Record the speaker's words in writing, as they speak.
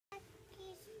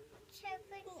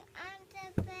on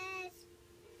the bed.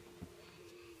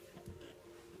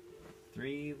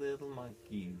 3 little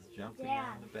monkeys jumping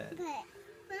on the bed.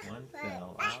 One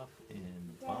fell off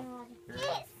and bumped her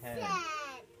head.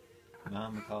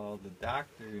 Mama called the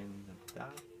doctor and the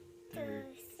doctor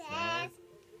said,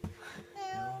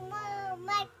 "No more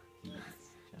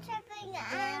monkeys jumping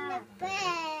on the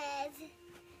bed.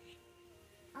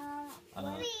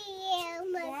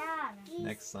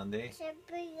 Next Sunday.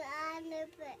 Jumping on the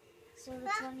bed. So the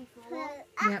 24th?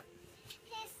 Yep.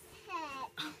 His head.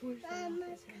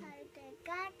 Mama's called the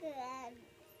doctor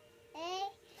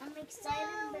and I'm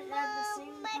excited, but at the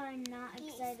same time not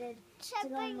excited to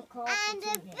go on the call on for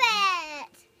the 2 days.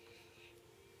 bed.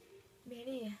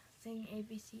 Maddie, sing A,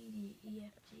 B, C, D, E,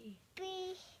 F, G.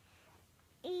 B,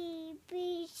 E,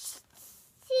 B, C,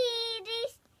 D,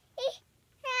 E,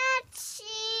 F, G,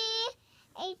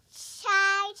 H,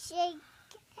 I, J,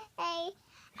 K,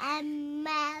 M,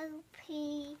 L,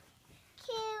 P,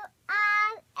 Q,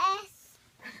 R, S,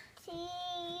 T,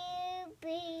 U, V,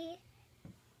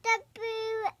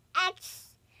 W, X,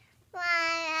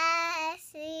 Y,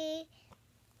 Z.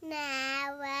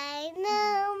 Now I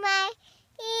know my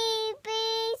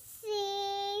ABCs.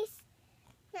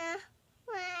 Now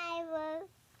why will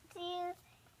you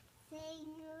sing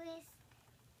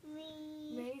with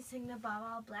me? Maddie, sing the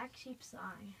Baba Black Sheep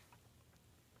song.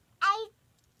 I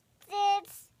did.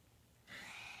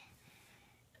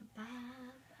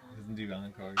 Doesn't do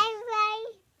encore. I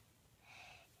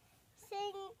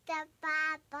sing the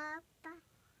Baba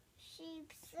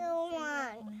Sheep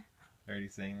song. Already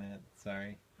sang that.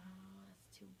 Sorry. Oh,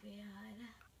 that's too bad.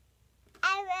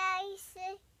 I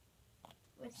sing.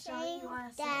 Which song do you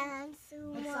want to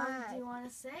sing? What song do you want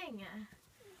to sing?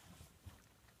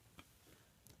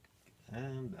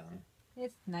 I'm done.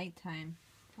 It's nighttime.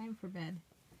 Time for bed.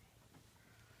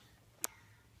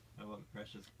 How about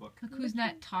Precious Book? Look who's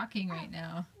not talking right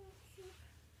now.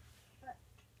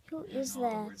 Who is All the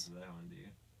that? words of that one, do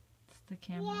you? It's the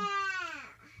camera.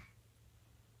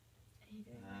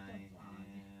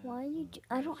 Why you?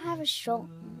 I don't have a show.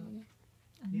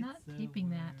 I'm not taping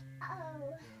that.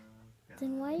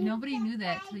 Then why? Nobody knew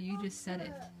that till you just said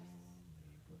it.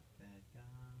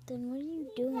 Then what are you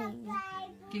doing?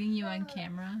 Getting you on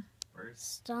camera.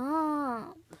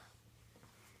 Stop.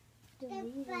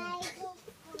 Delete it.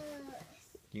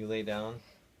 You lay down.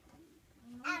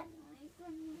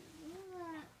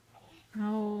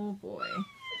 Oh boy.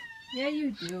 Yeah,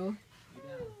 you do.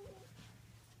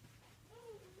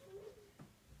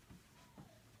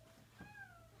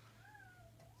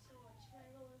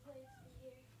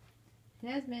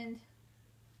 Desmond.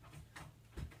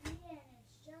 Ask me on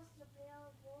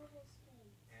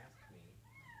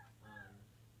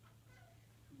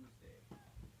Tuesday.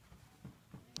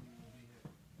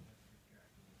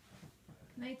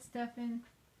 Good night, Stefan.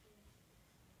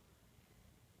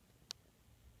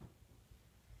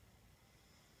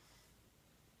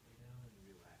 Lay down and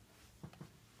relax.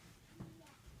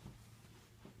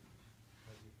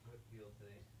 How's your foot feel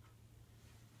today?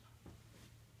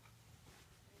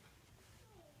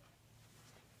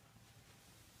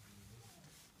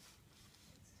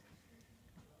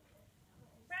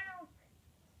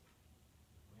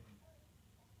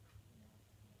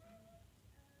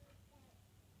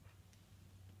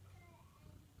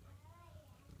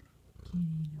 Kitty,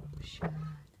 no shot.